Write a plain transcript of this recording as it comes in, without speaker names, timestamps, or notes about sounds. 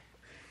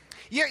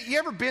You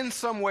ever been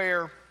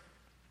somewhere,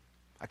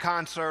 a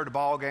concert, a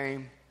ball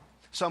game,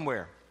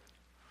 somewhere,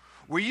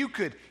 where you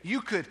could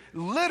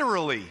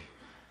literally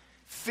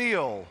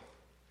feel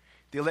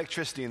the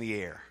electricity in the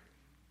air?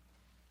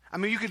 I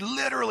mean, you could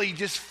literally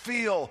just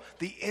feel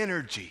the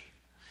energy.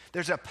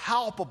 There's a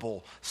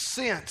palpable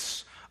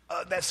sense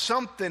that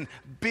something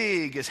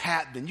big is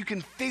happening. You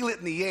can feel it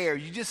in the air.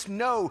 You just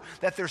know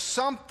that there's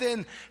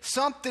something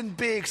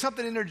big,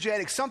 something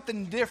energetic,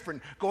 something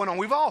different going on.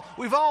 We've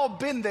all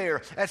been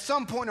there at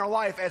some point in our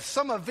life, at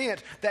some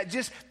event that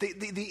just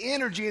the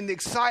energy and the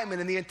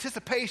excitement and the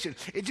anticipation,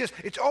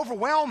 it's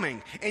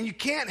overwhelming, and you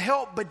can't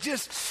help but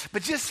just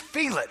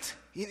feel it.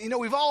 You know,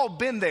 we've all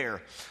been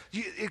there.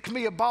 It can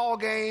be a ball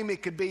game.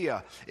 It could be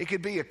a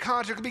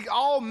concert. It could be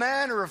all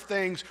manner of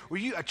things.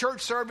 A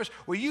church service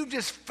where you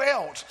just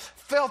felt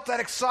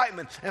that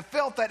excitement and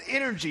felt that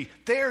energy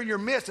there in your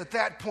midst at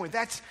that point.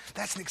 That's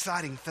an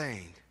exciting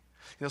thing.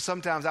 You know,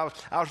 sometimes I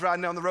was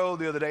riding down the road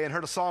the other day and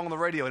heard a song on the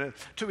radio, and it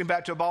took me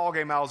back to a ball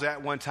game I was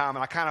at one time,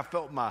 and I kind of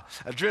felt my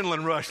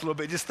adrenaline rush a little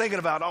bit just thinking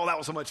about, that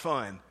was so much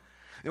fun.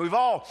 And we've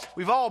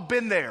all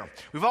been there.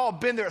 We've all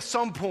been there at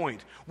some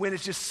point when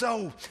there's just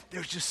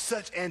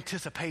such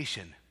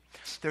anticipation.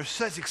 There's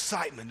such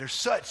excitement. There's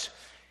such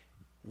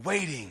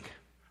waiting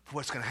for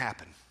what's going to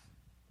happen.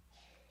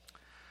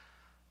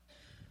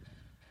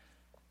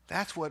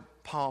 That's what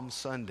Palm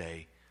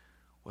Sunday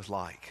was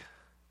like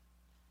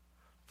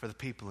for the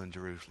people in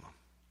Jerusalem.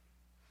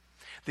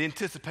 The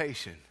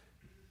anticipation,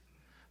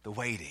 the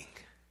waiting,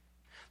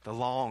 the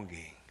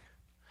longing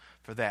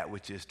for that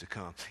which is to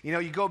come. You know,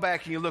 you go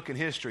back and you look in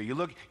history. You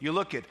look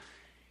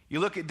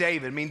at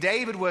David. I mean,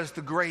 David was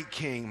the great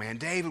king, man.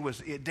 David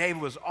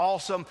was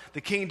awesome.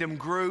 The kingdom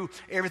grew.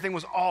 Everything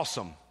was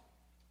awesome.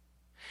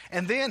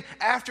 And then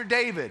after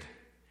David,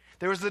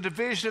 there was the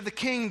division of the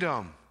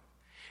kingdom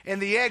and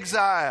the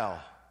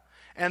exile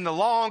and the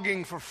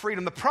longing for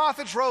freedom. The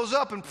prophets rose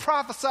up and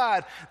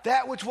prophesied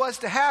that which was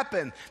to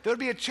happen. There would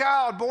be a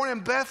child born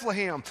in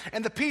Bethlehem,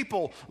 and the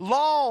people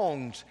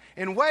longed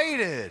and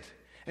waited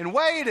and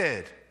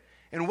waited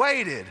and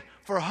waited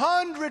for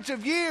hundreds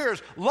of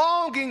years,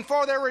 longing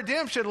for their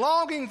redemption,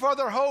 longing for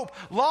their hope,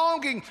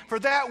 longing for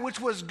that which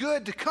was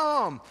good to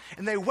come.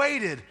 And they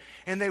waited,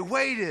 and they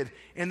waited,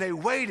 and they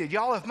waited.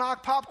 Y'all, if my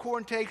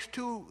popcorn takes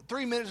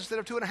 3 minutes instead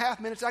of 2.5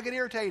 minutes, I get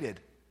irritated.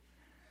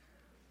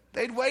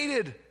 They'd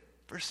waited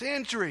for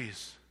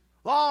centuries,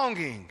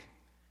 longing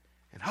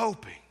and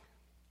hoping,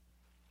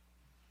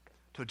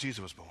 till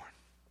Jesus was born.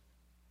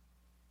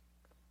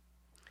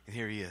 And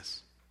here he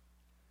is,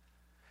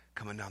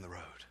 coming down the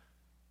road.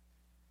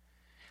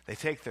 They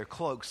take their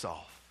cloaks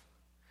off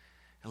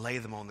and lay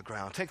them on the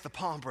ground. Take the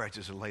palm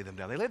branches and lay them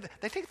down.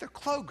 They take their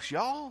cloaks,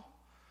 y'all.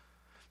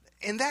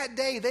 In that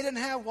day, they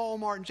didn't have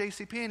Walmart and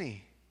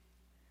JCPenney.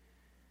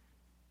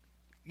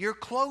 Your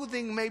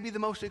clothing may be the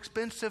most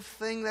expensive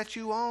thing that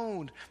you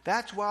owned.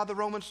 That's why the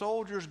Roman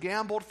soldiers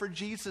gambled for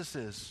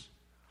Jesus's,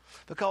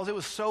 because it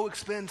was so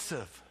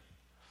expensive.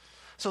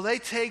 So they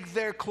take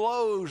their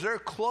clothes, their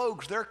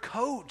cloaks, their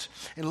coat,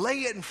 and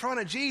lay it in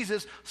front of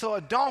Jesus so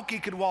a donkey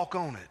could walk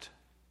on it.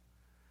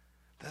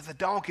 The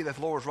donkey that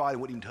the Lord was riding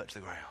wouldn't even touch the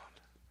ground.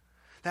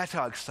 That's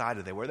how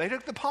excited they were. They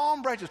took the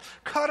palm branches,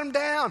 cut them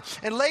down,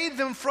 and laid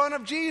them in front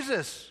of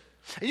Jesus.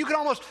 And you can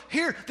almost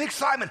hear the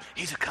excitement.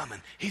 He's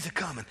a-coming, he's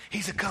a-coming,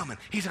 he's a-coming,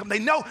 he's a-coming.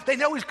 They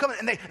know he's coming,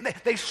 and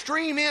they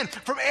stream in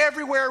from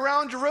everywhere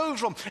around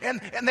Jerusalem, and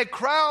they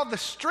crowd the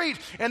street,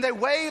 and they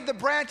wave the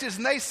branches,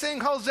 and they sing,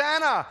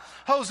 Hosanna,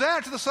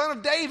 Hosanna to the Son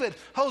of David,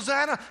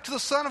 Hosanna to the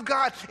Son of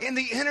God. And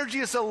the energy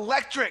is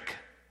electric.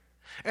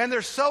 And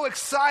they're so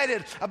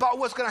excited about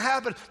what's going to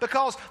happen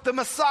because the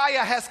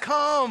Messiah has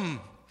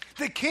come.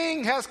 The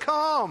King has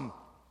come.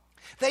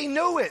 They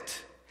knew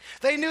it.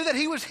 They knew that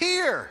he was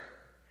here.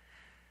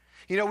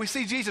 You know, we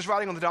see Jesus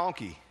riding on the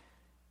donkey.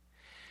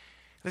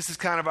 This is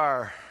kind of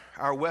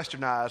our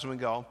Western eyes when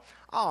we go,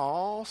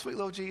 oh, sweet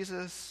little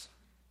Jesus,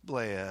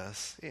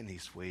 bless, isn't he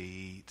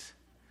sweet?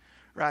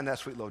 Riding that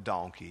sweet little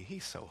donkey.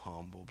 He's so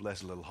humble, bless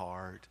his little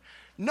heart.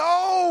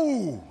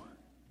 No!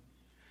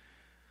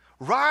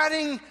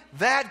 Riding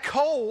that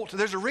colt,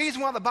 there's a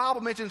reason why the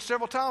Bible mentions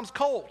several times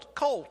colt.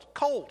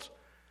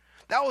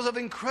 That was of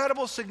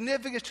incredible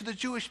significance to the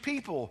Jewish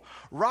people.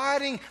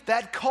 Riding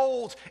that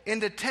colt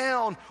into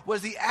town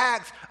was the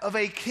act of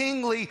a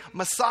kingly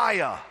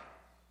Messiah.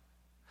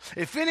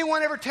 If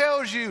anyone ever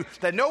tells you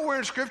that nowhere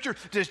in Scripture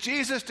does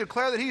Jesus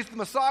declare that he's the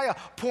Messiah,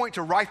 point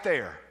to right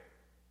there.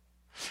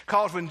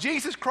 Because when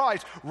Jesus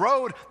Christ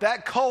rode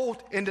that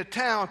colt into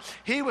town,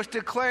 he was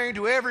declaring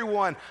to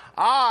everyone,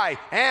 I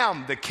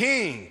am the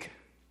King.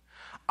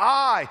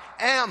 I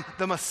am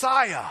the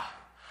Messiah.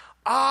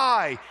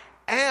 I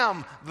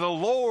am the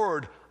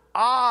Lord.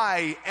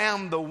 I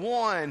am the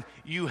one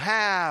you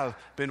have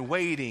been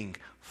waiting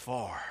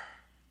for.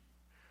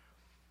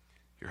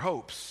 Your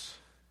hopes,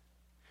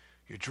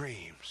 your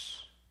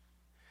dreams,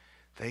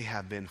 they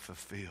have been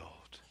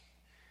fulfilled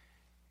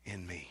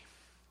in me.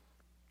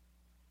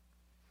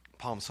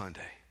 Palm Sunday,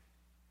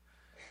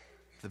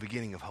 the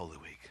beginning of Holy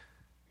Week.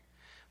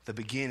 the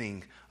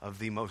beginning of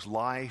the most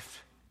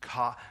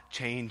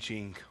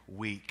life-changing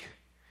week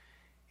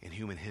in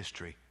human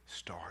history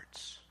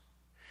starts.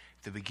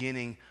 The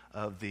beginning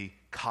of the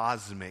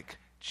cosmic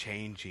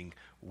changing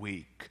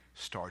week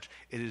starts.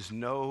 It is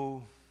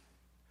no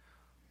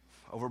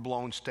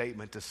overblown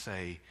statement to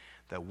say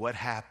that what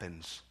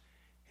happens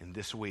in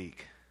this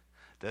week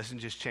doesn't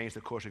just change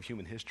the course of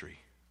human history,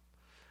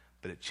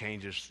 but it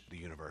changes the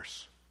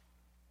universe.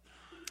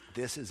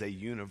 This is a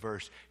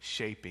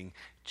universe-shaping,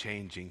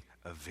 changing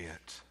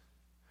event.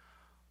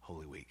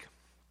 Holy Week.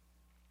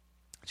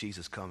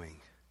 Jesus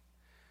coming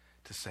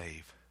to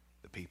save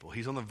the people.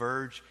 He's on the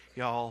verge,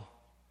 y'all,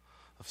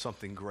 of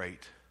something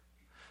great,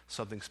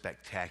 something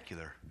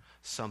spectacular,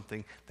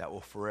 something that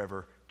will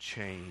forever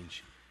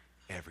change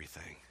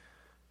everything.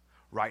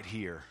 Right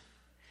here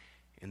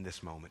in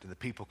this moment. And the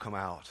people come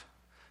out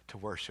to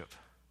worship.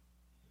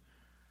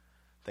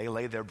 They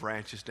lay their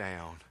branches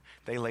down.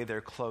 They lay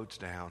their clothes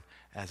down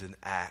as an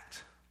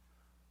act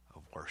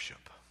of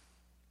worship.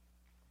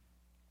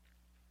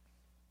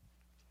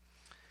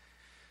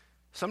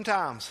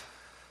 Sometimes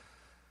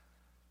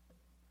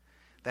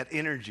that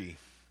energy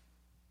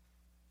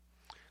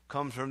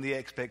comes from the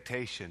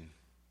expectation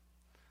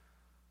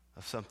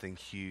of something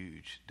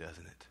huge,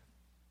 doesn't it?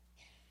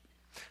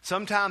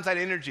 Sometimes that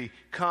energy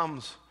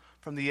comes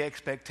from the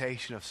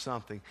expectation of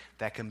something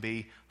that can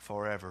be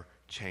forever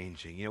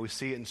changing. You know, we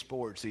see it in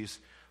sports. These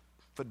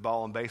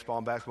football and baseball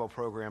and basketball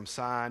programs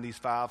sign these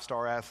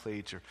 5-star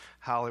athletes or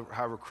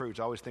high recruits.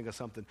 I always think of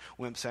something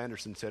Wimp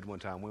Sanderson said one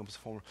time. Wimp was a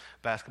former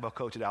basketball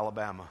coach at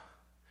Alabama.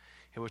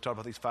 He always talked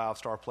about these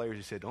 5-star players.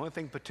 He said, the only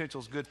thing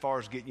potential is good for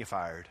is getting you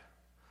fired.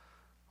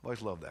 I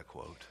always loved that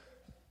quote.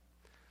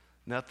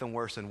 Nothing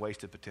worse than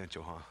wasted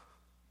potential, huh?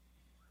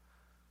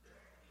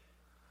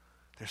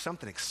 There's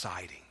something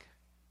exciting.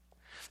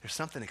 There's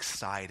something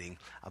exciting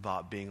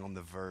about being on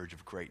the verge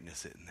of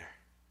greatness, isn't there?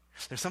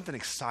 There's something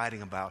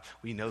exciting about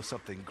we know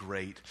something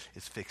great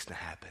is fixed to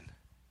happen.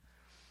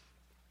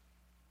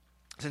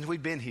 Since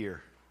we've been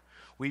here,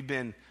 we've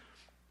been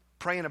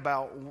praying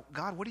about,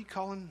 God, what are you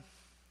calling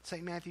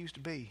St. Matthew's to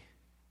be?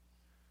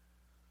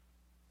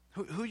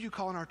 Who are you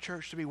calling our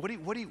church to be? What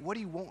are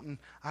you wanting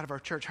out of our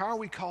church? How are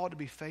we called to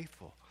be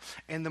faithful?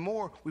 And the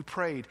more we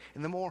prayed,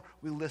 and the more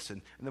we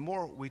listened, and the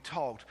more we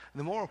talked, and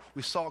the more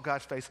we saw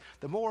God's face,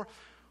 the more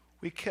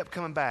we kept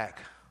coming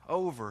back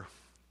over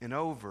and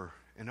over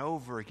and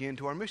over again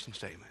to our mission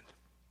statement.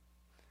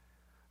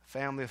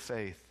 Family of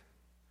faith,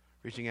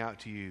 reaching out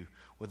to you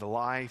with the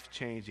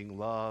life-changing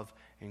love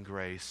and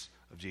grace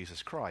of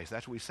Jesus Christ.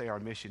 That's what we say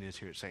our mission is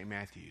here at St.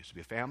 Matthew's, to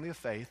be a family of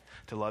faith,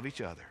 to love each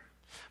other,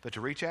 but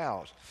to reach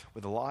out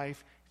with the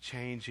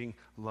life-changing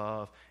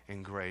love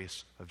and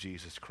grace of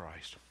Jesus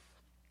Christ.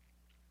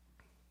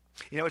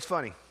 You know, it's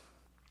funny.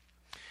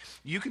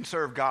 You can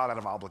serve God out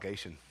of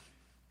obligation.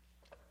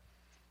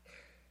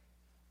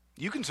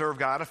 You can serve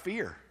God out of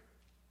fear.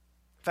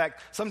 In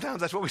fact,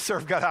 sometimes that's what we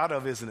serve God out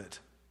of, isn't it?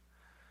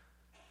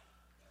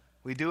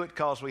 We do it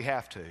because we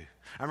have to.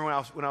 I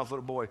remember when I was a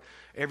little boy,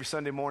 every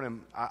Sunday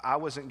morning, I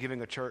wasn't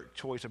giving a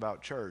choice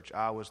about church.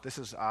 This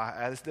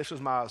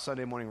was my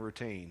Sunday morning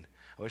routine.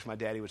 I wish my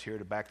daddy was here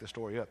to back the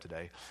story up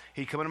today.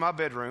 He'd come into my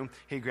bedroom,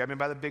 he'd grab me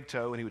by the big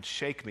toe, and he would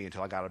shake me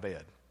until I got out of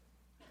bed.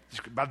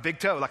 Just by the big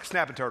toe, like a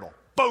snapping turtle.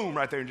 Boom,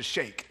 right there, and just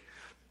shake.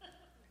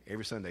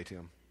 Every Sunday,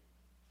 Tim.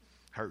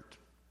 Hurt.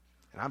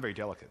 And I'm very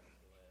delicate.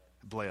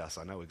 Bless,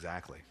 I know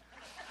exactly.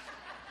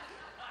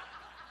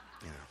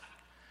 You know.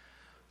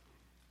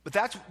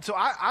 But so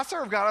I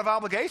served God out of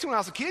obligation when I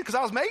was a kid because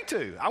I was made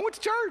to. I went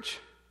to church.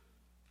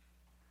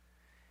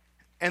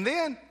 And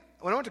then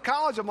when I went to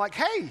college, I'm like,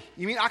 hey,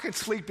 you mean I can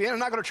sleep in and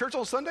not go to church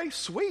on Sunday?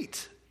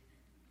 Sweet.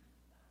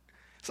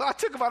 So I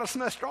took about a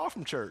semester off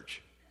from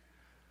church.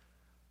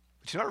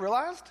 But you know what I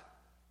realized?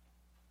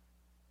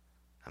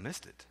 I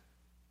missed it.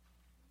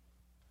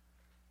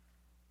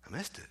 I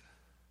missed it.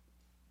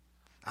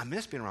 I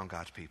missed being around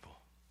God's people.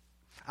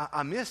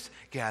 I missed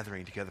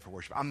gathering together for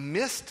worship. I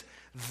missed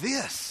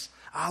this.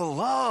 I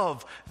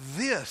love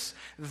this.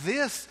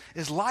 This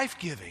is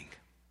life-giving.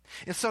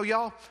 And so,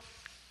 y'all,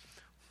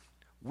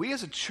 we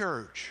as a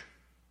church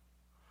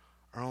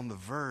are on the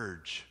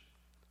verge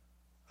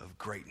of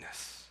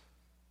greatness.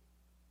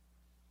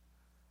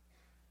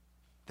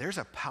 There's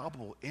a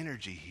palpable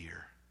energy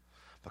here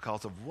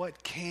because of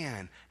what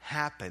can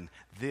happen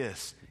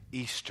this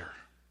Easter.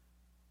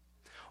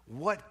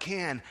 What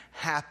can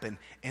happen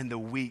in the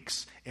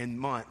weeks and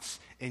months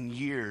and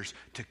years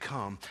to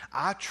come?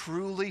 I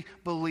truly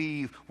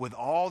believe with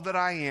all that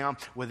I am,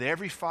 with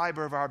every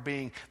fiber of our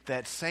being,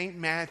 that St.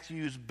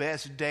 Matthew's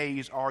best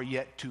days are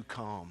yet to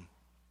come.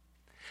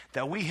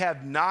 That we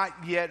have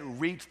not yet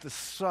reached the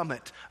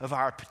summit of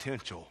our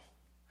potential.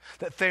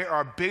 That there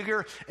are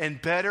bigger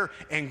and better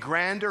and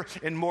grander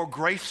and more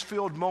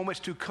grace-filled moments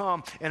to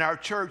come in our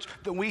church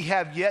that we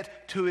have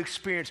yet to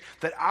experience.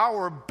 That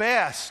our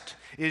best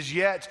is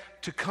yet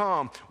to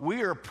come.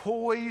 We are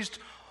poised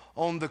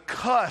on the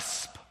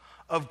cusp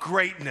of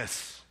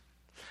greatness.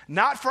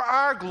 not for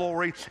our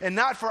glory and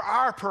not for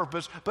our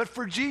purpose, but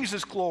for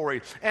Jesus'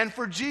 glory and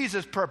for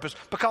Jesus' purpose.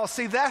 Because,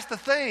 see, that's the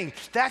thing.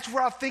 That's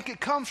where I think it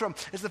comes from,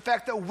 is the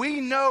fact that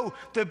we know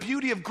the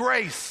beauty of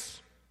grace.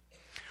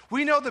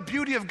 We know the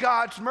beauty of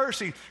God's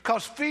mercy,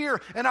 because fear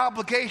and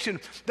obligation,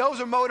 those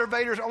are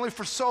motivators only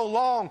for so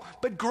long.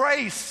 But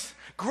grace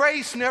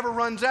never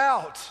runs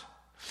out.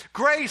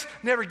 Grace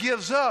never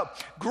gives up.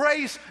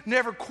 Grace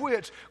never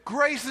quits.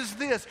 Grace is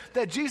this,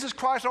 that Jesus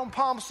Christ on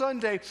Palm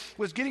Sunday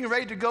was getting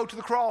ready to go to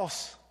the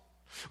cross.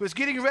 Was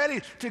getting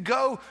ready to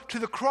go to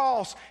the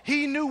cross.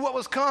 He knew what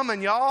was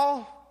coming,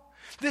 y'all.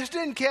 This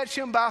didn't catch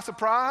him by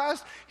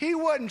surprise. He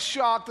wasn't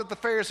shocked that the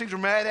Pharisees were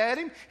mad at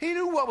him. He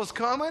knew what was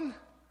coming,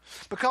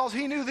 because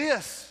he knew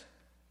this.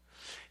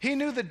 He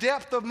knew the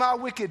depth of my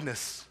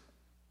wickedness.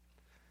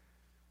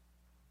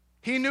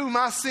 He knew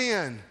my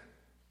sin.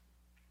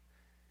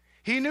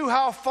 He knew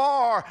how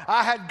far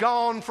I had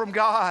gone from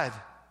God.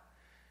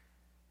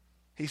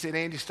 He said,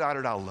 Andy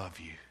Stoddard, I love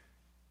you.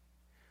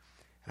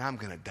 And I'm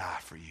going to die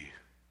for you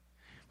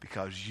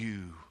because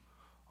you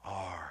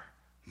are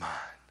mine.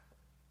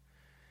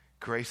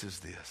 Grace is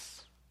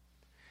this.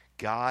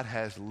 God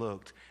has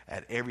looked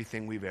at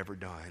everything we've ever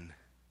done,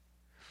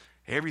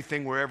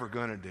 everything we're ever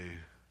going to do,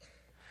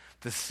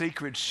 the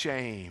secret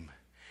shame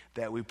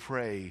that we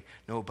pray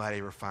nobody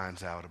ever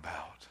finds out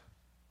about.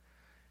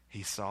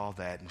 He saw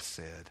that and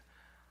said,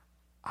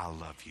 I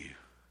love you.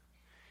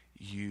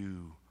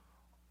 You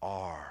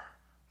are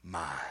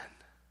mine.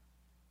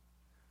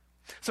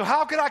 So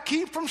how could I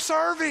keep from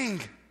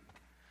serving?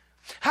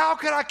 How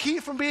could I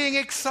keep from being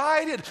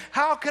excited?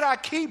 How could I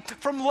keep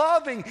from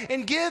loving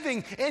and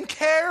giving and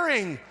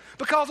caring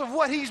because of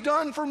what he's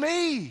done for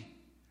me?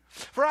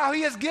 For how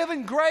he has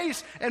given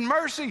grace and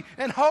mercy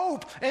and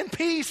hope and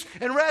peace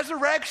and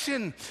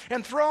resurrection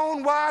and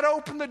thrown wide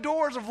open the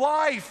doors of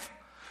life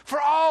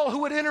for all who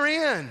would enter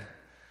in.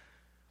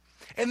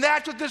 And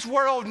that's what this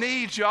world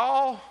needs,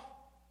 y'all.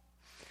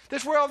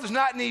 This world does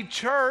not need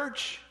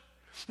church.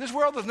 This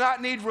world does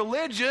not need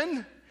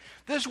religion.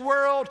 This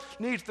world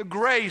needs the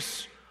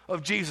grace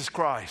of Jesus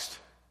Christ.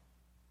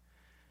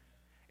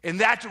 And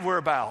that's what we're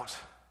about.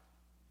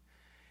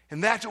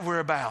 And that's what we're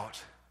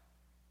about.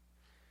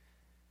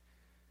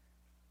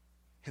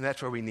 And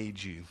that's where we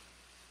need you.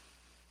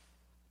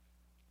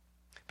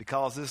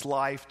 Because this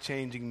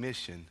life-changing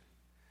mission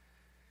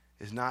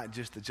is not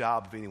just the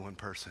job of any one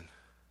person.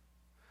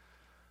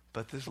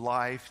 But this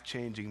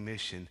life-changing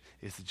mission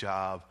is the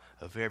job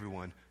of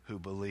everyone who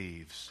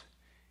believes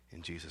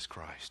in Jesus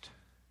Christ.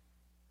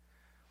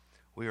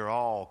 We are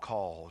all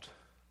called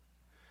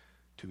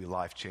to be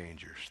life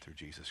changers through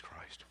Jesus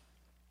Christ.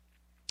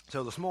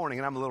 So this morning,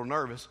 and I'm a little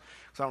nervous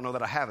because I don't know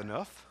that I have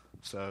enough,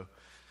 so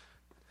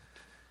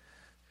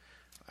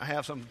I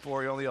have something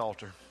for you on the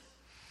altar.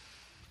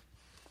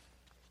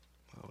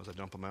 Oh, as I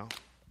dump them out.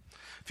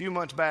 A few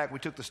months back, we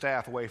took the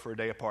staff away for a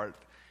day apart,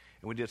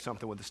 and we did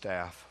something with the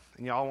staff.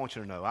 And y'all, I want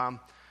you to know,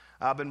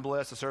 I've been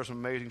blessed to serve some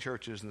amazing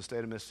churches in the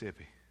state of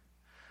Mississippi.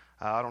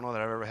 I don't know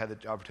that I've ever had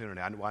the opportunity.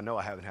 I know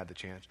I haven't had the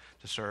chance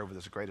to serve with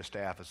as great a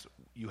staff as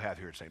you have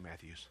here at St.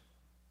 Matthew's.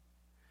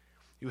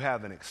 You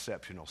have an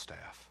exceptional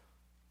staff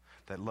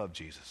that love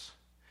Jesus.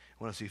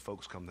 I want to see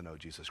folks come to know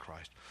Jesus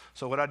Christ.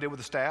 So what I did with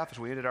the staff is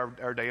we ended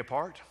our day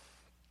apart.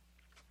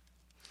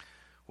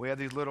 We had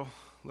these little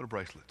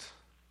bracelets.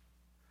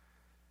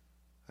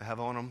 They have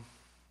on them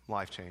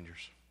life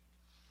changers.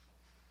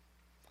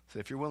 So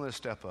if you're willing to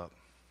step up,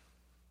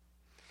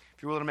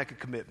 if you're willing to make a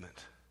commitment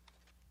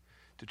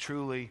to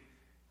truly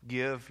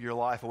give your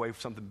life away for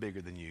something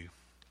bigger than you,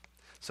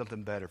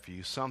 something better for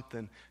you,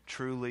 something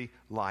truly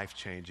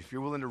life-changing, if you're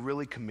willing to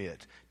really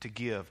commit to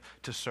give,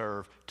 to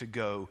serve, to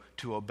go,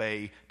 to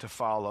obey, to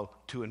follow,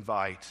 to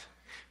invite,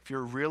 if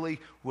you're really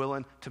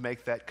willing to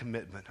make that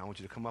commitment, I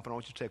want you to come up and I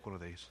want you to take one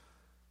of these.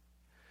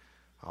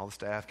 All the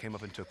staff came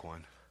up and took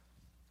one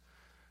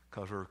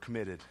because we're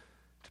committed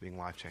to being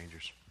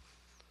life-changers.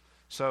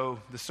 So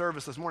the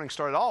service this morning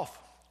started off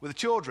with the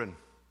children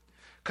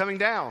coming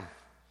down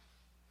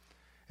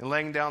and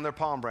laying down their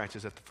palm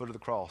branches at the foot of the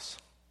cross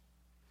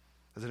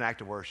as an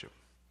act of worship.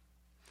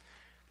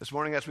 This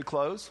morning as we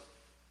close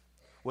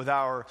with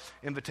our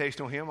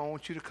invitational hymn, I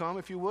want you to come,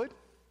 if you would,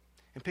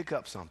 and pick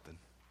up something.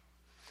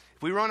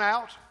 If we run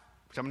out,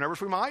 which I'm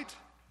nervous we might,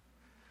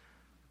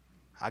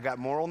 I got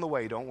more on the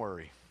way, don't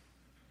worry.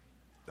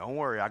 Don't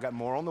worry, I got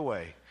more on the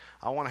way.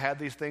 I want to have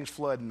these things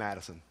flood in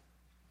Madison.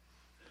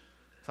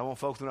 So I want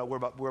folks to know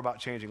we're about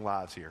changing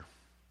lives here.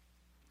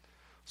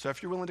 So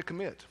if you're willing to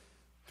commit,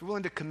 if you're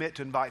willing to commit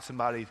to invite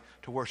somebody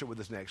to worship with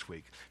us next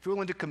week, if you're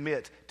willing to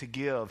commit to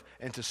give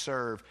and to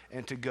serve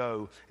and to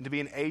go and to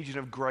be an agent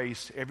of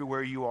grace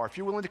everywhere you are, if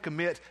you're willing to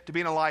commit to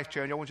being a life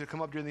changer, I want you to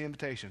come up during the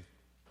invitation.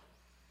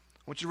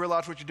 I want you to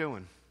realize what you're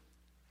doing.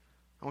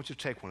 I want you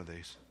to take one of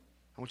these.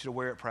 I want you to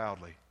wear it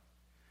proudly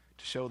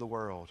to show the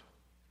world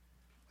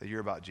that you're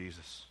about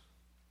Jesus,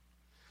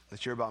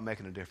 that you're about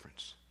making a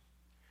difference,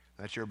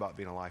 that you're about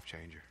being a life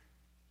changer.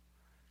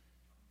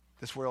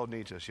 This world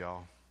needs us,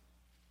 y'all.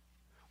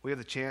 We have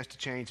the chance to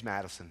change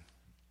Madison.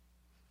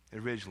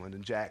 and Ridgeland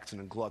and Jackson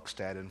and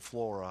Gluckstadt and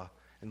Flora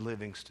and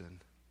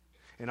Livingston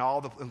and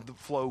all the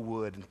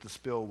Flowwood and the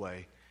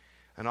Spillway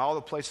and all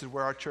the places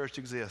where our church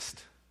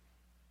exists.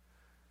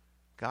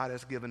 God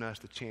has given us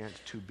the chance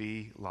to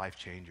be life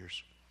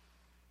changers.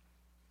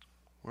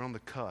 We're on the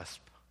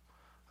cusp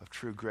of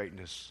true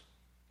greatness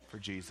for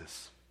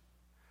Jesus.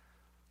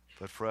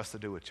 But for us to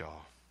do it,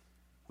 y'all,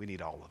 we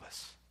need all of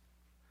us.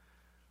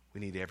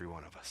 We need every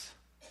one of us.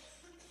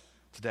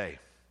 Today,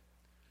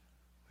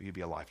 will you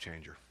be a life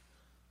changer?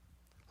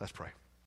 Let's pray.